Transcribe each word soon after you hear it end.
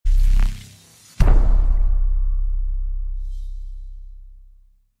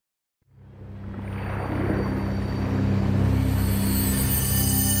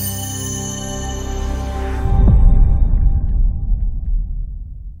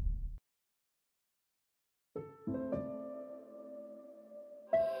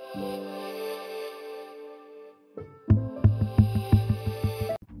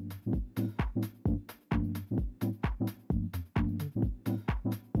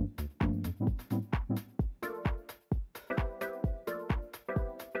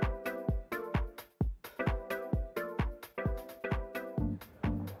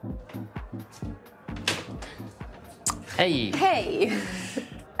Hey. Hey.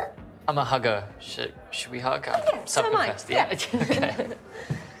 I'm a hugger. Should we hug? Oh, yeah, so am I. Self-confessed, yeah. Okay.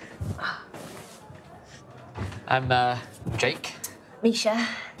 I'm Jake. Misha,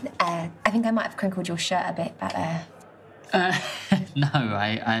 I think I might have crinkled your shirt a bit back there. No,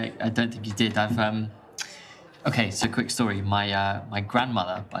 I don't think you did. Okay, so quick story. My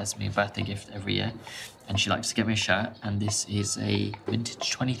grandmother buys me a birthday gift every year, and she likes to get me a shirt, and this is a vintage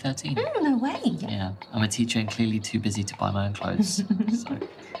 2013. No way. Yeah, I'm a teacher and clearly too busy to buy my own clothes. So,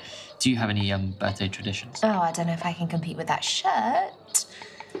 do you have any birthday traditions? Oh, I don't know if I can compete with that shirt.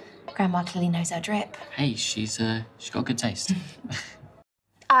 Grandma clearly knows her drip. Hey, she's got good taste.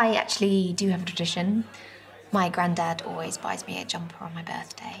 I actually do have a tradition. My granddad always buys me a jumper on my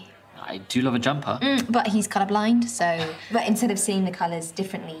birthday. I do love a jumper. But he's colourblind, so... But instead of seeing the colours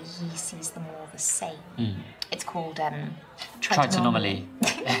differently, he sees them all the same. It's called, Trigonometry.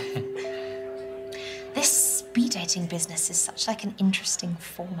 This speed dating business is such, like, an interesting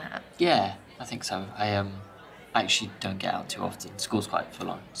format. Yeah, I think so. I actually don't get out too often. School's quite full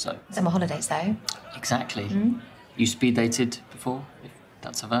on, so... Summer holidays, though. Exactly. You speed dated before, if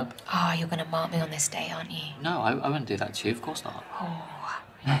that's a verb? Oh, you're going to mark me on this day, aren't you? No, I wouldn't do that to you, of course not.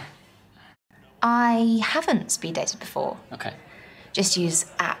 Oh. I haven't speed dated before. Okay. Just use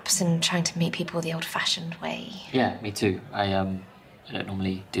apps and trying to meet people the old-fashioned way. Yeah, me too. I don't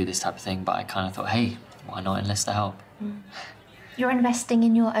normally do this type of thing, but I kind of thought, hey, why not enlist the help? You're investing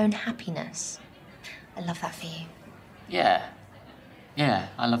in your own happiness. I love that for you. Yeah. Yeah,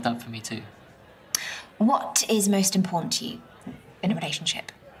 I love that for me too. What is most important to you in a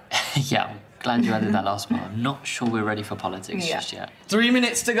relationship? Yeah, I'm glad you added that last part. I'm not sure we're ready for politics just yet. 3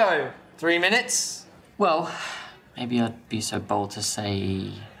 minutes to go. 3 minutes? Well, maybe I'd be so bold to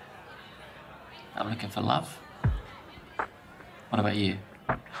say I'm looking for love. What about you?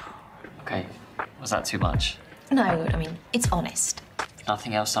 Okay, was that too much? No, I mean, it's honest.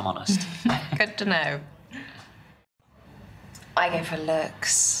 Nothing else, I'm honest. Good to know. I go for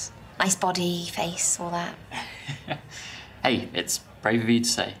looks. Nice body, face, all that. Hey, it's brave of you to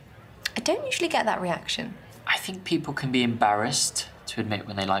say. I don't usually get that reaction. I think people can be embarrassed to admit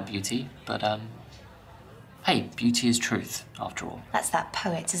when they like beauty, but hey, beauty is truth, after all. That's that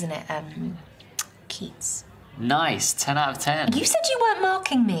poet, isn't it? Keats. Nice, 10 out of 10. You said you weren't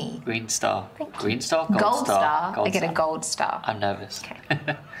marking me. Green star. Thank you. Green star, Gold star. Gold I get star. a gold star. I'm nervous. Okay.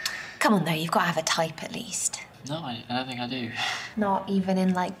 Come on, though, you've got to have a type at least. No, I don't think I do. Not even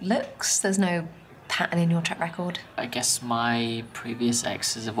in, like, looks? There's no pattern in your track record? I guess my previous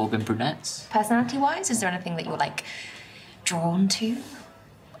exes have all been brunettes. Personality-wise, is there anything that you're, like, drawn to?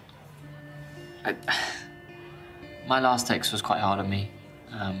 My last ex was quite hard on me.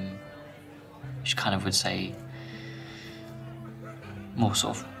 She kind of would say more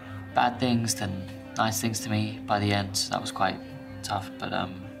sort of bad things than nice things to me by the end, so that was quite tough, but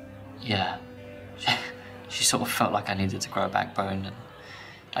yeah. She sort of felt like I needed to grow a backbone and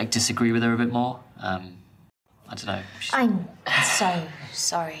like disagree with her a bit more. I don't know. I'm so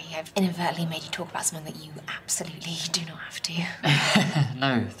sorry. I've inadvertently made you talk about something that you absolutely do not have to.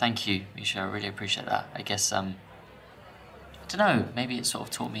 No, thank you, Misha. I really appreciate that. I guess, I don't know, maybe it sort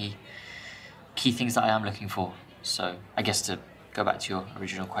of taught me key things that I am looking for. So I guess to go back to your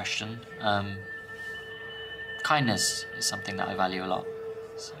original question, kindness is something that I value a lot.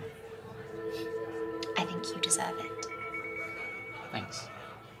 So. I think you deserve it. Thanks.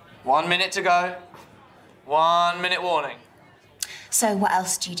 1 minute to go. 1 minute warning. So what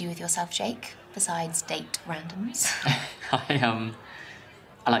else do you do with yourself, Jake, besides date randoms?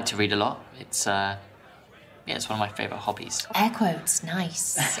 I like to read a lot. It's yeah, it's one of my favourite hobbies. Air quotes,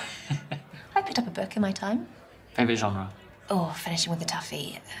 nice. I picked up a book in my time. Favourite genre? Oh, finishing with a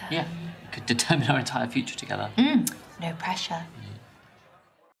toughie. Yeah, could determine our entire future together. No pressure.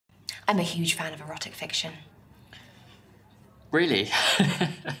 I'm a huge fan of erotic fiction. Really?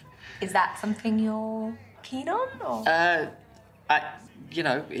 Is that something you're keen on, or? You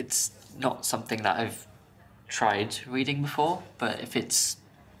know, it's not something that I've tried reading before, but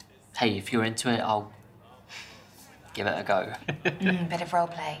hey, if you're into it, I'll give it a go. Bit of role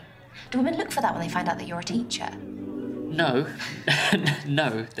play. Do women look for that when they find out that you're a teacher? No,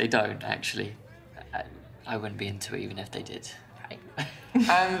 no, they don't actually. I wouldn't be into it even if they did. Right.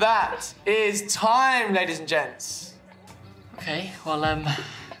 And that is time, ladies and gents. Okay, well, it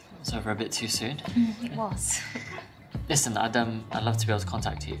was over a bit too soon. It was. Listen, I'd love to be able to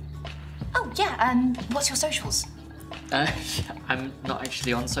contact you. Oh, yeah, what's your socials? I'm not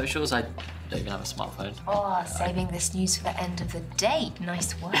actually on socials. I don't even have a smartphone. Oh, saving this news for the end of the date.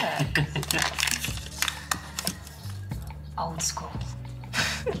 Nice work. Old school.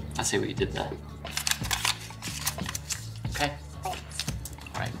 I see what you did there. Okay. Thanks.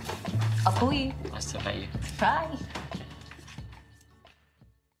 All right. I'll call you. Nice to meet you. Bye.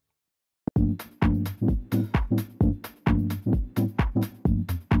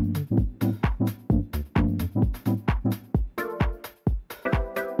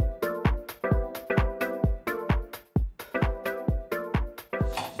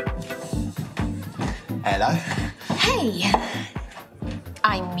 Hello. Hey.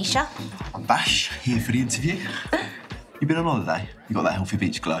 I'm Misha. I'm Bash, here for the interview. You been on holiday? You got that healthy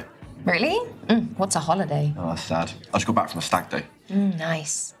beach glow. Really? What's a holiday? Oh, that's sad. I just got back from a stag do.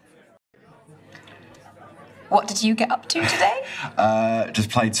 Nice. What did you get up to today?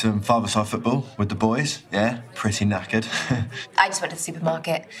 Just played some five-a-side football with the boys. Yeah, pretty knackered. I just went to the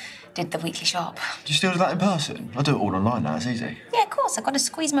supermarket, did the weekly shop. Do you still do that in person? I do it all online now, it's easy. Yeah, of course, I've got to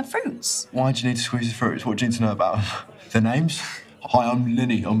squeeze my fruits. Why do you need to squeeze the fruits? What do you need to know about them? The names? Hi, I'm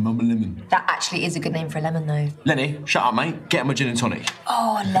Lenny. I'm a lemon. That actually is a good name for a lemon, though. Lenny, shut up, mate. Get him a gin and tonic.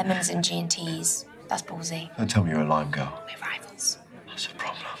 Oh, lemons and G&Ts. That's ballsy. Don't tell me you're a lime girl. We're rivals. That's a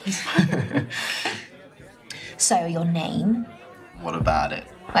problem. So, your name? What about it?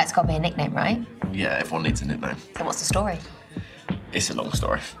 Well, it's got to be a nickname, right? Yeah, everyone needs a nickname. So what's the story? It's a long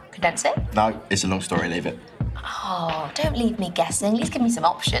story. Condense it? No, it's a long story. Leave it. Oh, don't leave me guessing. At least give me some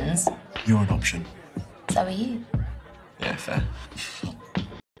options. You're an option. So are you. Yeah, fair.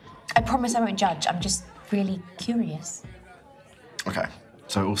 I promise I won't judge. I'm just really curious. Okay,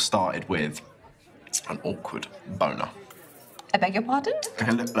 so it all started with an awkward boner. I beg your pardon?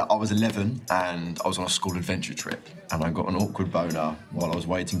 Okay, look, I was 11 and I was on a school adventure trip and I got an awkward boner while I was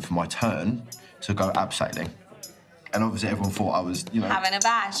waiting for my turn to go abseiling. And obviously everyone thought I was, Having a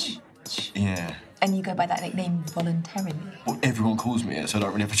bash. Yeah. And you go by that nickname voluntarily. Well, everyone calls me it, so I don't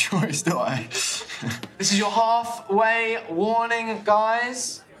really have a choice, do I? This is your halfway warning,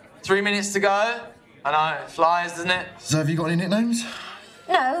 guys. 3 minutes to go. I know, it flies, doesn't it? So have you got any nicknames?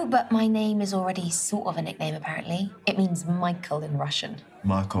 No, but my name is already sort of a nickname, apparently. It means Michael in Russian.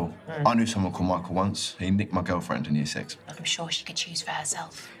 Michael. I knew someone called Michael once. He nicked my girlfriend in year 6. I'm sure she could choose for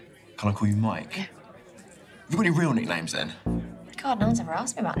herself. Can I call you Mike? Yeah. Have you got any real nicknames then? God, no one's ever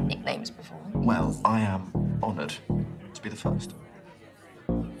asked me about nicknames before. Well, I am honoured to be the first.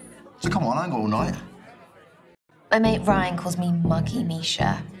 So come on, I ain't got all night. My mate Ryan calls me Muggy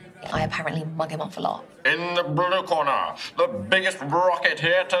Misha. I apparently mug him off a lot. In the blue corner, the biggest rocket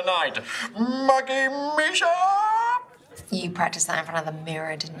here tonight, Muggy Misha! You practiced that in front of the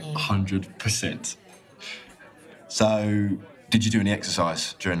mirror, didn't you? 100%. So, did you do any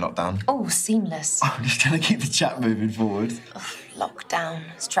exercise during lockdown? Oh, seamless. I'm just trying to keep the chat moving forward. Ugh, lockdown.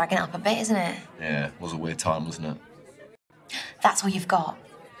 It's dragging it up a bit, isn't it? Yeah, it was a weird time, wasn't it? That's all you've got.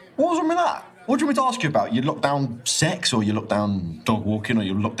 What was wrong with that? What do you want me to ask you about? You lockdown sex, or you lockdown dog walking, or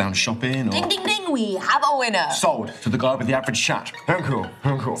you lockdown shopping, or... Ding, ding, ding, we have a winner. Sold to the guy with the average chat. Uncool,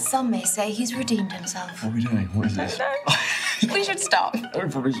 uncool. Some may say he's redeemed himself. What are we doing? What is this? We should stop. I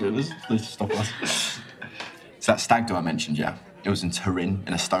probably should. Let's stop us. So that stag do I mentioned, yeah? It was in Turin,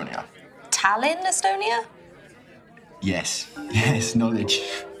 in Estonia. Tallinn, Estonia? Yes, knowledge.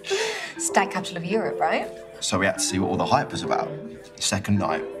 Stag capital of Europe, right? So we had to see what all the hype was about. The second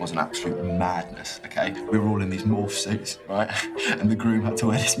night was an absolute madness, okay? We were all in these morph suits, right? And the groom had to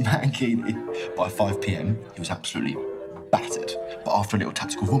wear this mankini. By 5 p.m, he was absolutely battered. But after a little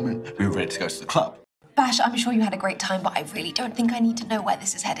tactical vomit, we were ready to go to the club. Bash, I'm sure you had a great time, but I really don't think I need to know where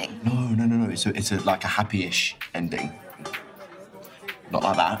this is heading. No. It's like a happy-ish ending. Not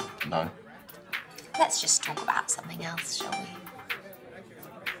like that, no. Let's just talk about something else, shall we?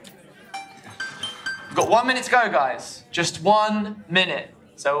 We've got 1 minute to go, guys. Just 1 minute.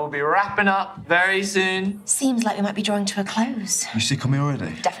 So we'll be wrapping up very soon. Seems like we might be drawing to a close. You sick of me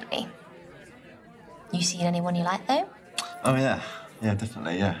already? Definitely. You seen anyone you like, though? Oh, yeah. Yeah,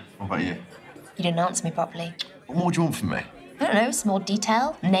 definitely, yeah. What about you? You didn't answer me properly. What more do you want from me? I don't know, some more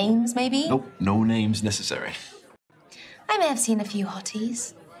detail? Names, maybe? Nope, no names necessary. I may have seen a few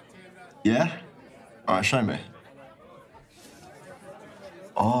hotties. Yeah? All right, show me.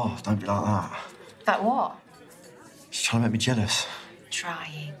 Oh, don't be like that. Like what? She's trying to make me jealous.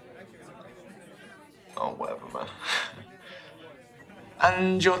 Trying. Oh, whatever, man.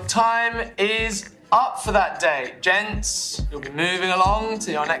 And your time is up for that date. Gents, you'll be moving along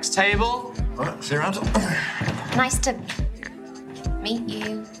to your next table. All right, see you around. Nice to meet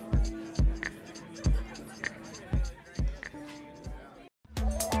you.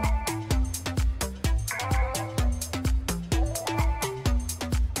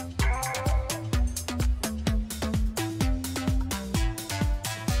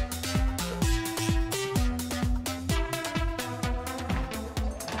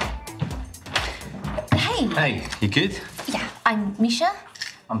 Hey, you good? Yeah, I'm Misha.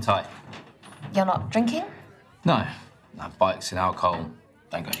 I'm tight. You're not drinking? No, bikes and alcohol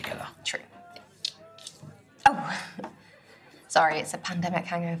don't go together. True. Oh, sorry, it's a pandemic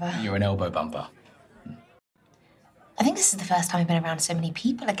hangover. You're an elbow bumper. I think this is the first time I've been around so many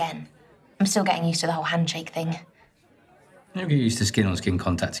people again. I'm still getting used to the whole handshake thing. You'll get used to skin-on-skin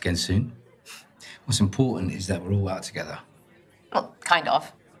contact again soon. What's important is that we're all out together. Well, kind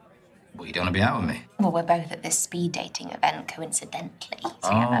of. Well, you don't want to be out with me? Well, we're both at this speed dating event coincidentally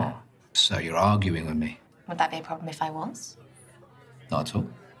together. Oh, so you're arguing with me? Would that be a problem if I was? Not at all.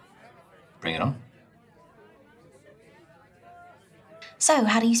 Bring it on. So,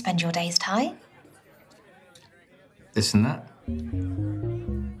 how do you spend your days, Ty? This and that.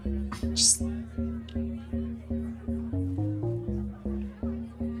 Just...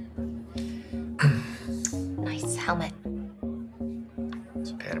 nice helmet. It's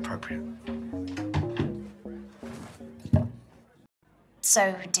a bit inappropriate.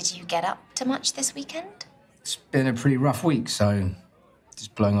 So, did you get up to much this weekend? It's been a pretty rough week, so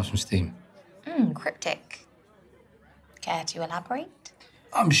just blowing off some steam. Cryptic. Care to elaborate?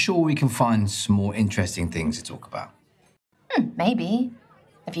 I'm sure we can find some more interesting things to talk about. Maybe.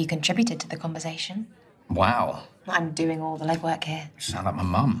 Have you contributed to the conversation? Wow. I'm doing all the legwork here. You sound like my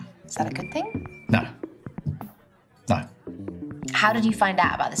mum. Is that a good thing? No. No. How did you find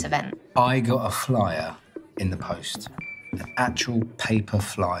out about this event? I got a flyer in the post. An actual paper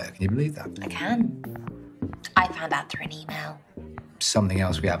flyer. Can you believe that? I can. I found out through an email. Something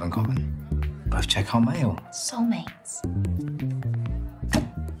else we have in common. Both check our mail. Soulmates.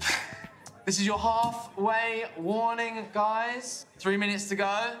 This is your halfway warning, guys. 3 minutes to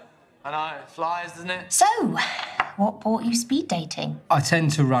go. I know, it flies, doesn't it? So, what brought you speed dating? I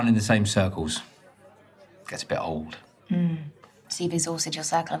tend to run in the same circles. Gets a bit old. So you've exhausted your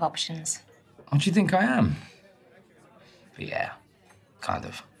circle of options. What do you think I am? But yeah, kind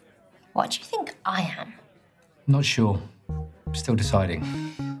of. What do you think I am? Not sure. Still deciding.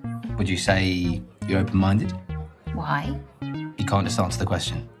 Would you say you're open-minded? Why? You can't just answer the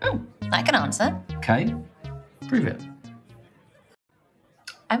question. I can answer. Okay, prove it.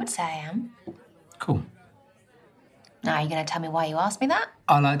 I would say I am. Cool. Now, are you going to tell me why you asked me that?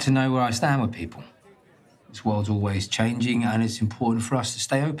 I like to know where I stand with people. This world's always changing, and it's important for us to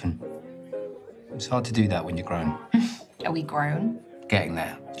stay open. It's hard to do that when you're grown. Are we grown? Getting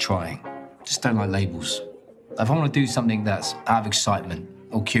there, trying. Just don't like labels. If I want to do something that's out of excitement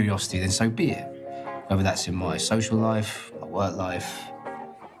or curiosity, then so be it. Whether that's in my social life, my work life,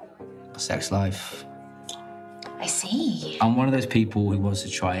 my sex life. I see. I'm one of those people who wants to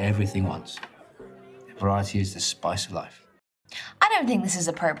try everything once. Variety is the spice of life. I don't think this is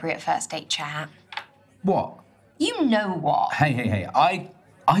appropriate first date chat. What? You know what? Hey.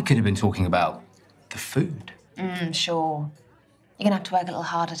 I could have been talking about the food. Sure. You're going to have to work a little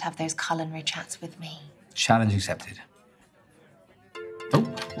harder to have those culinary chats with me. Challenge accepted. Oh,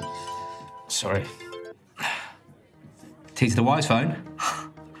 sorry. T to the Wise phone.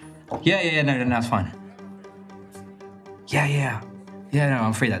 Yeah, no, that's fine. Yeah, no,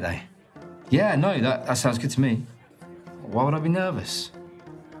 I'm free that day. Yeah, no, that sounds good to me. Why would I be nervous?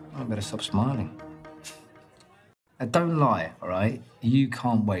 I better stop smiling. Now, don't lie, all right? You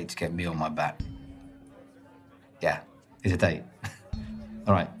can't wait to get me on my back. Yeah, it's a date.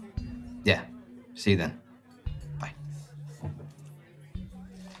 All right. Yeah, see you then. Bye.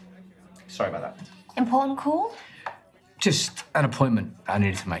 Sorry about that. Important call? Just an appointment I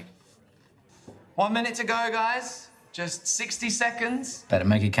needed to make. 1 minute to go, guys. Just 60 seconds. Better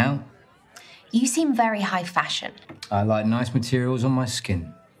make it count. You seem very high fashion. I like nice materials on my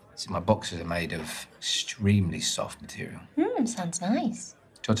skin. See, my boxers are made of extremely soft material. Sounds nice.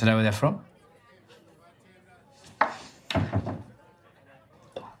 Do you want to know where they're from?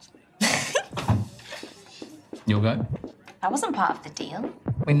 You'll go? That wasn't part of the deal.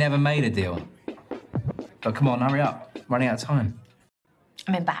 We never made a deal. But come on, hurry up. Running out of time.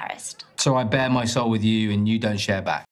 I'm embarrassed. So I bare my soul with you and you don't share back.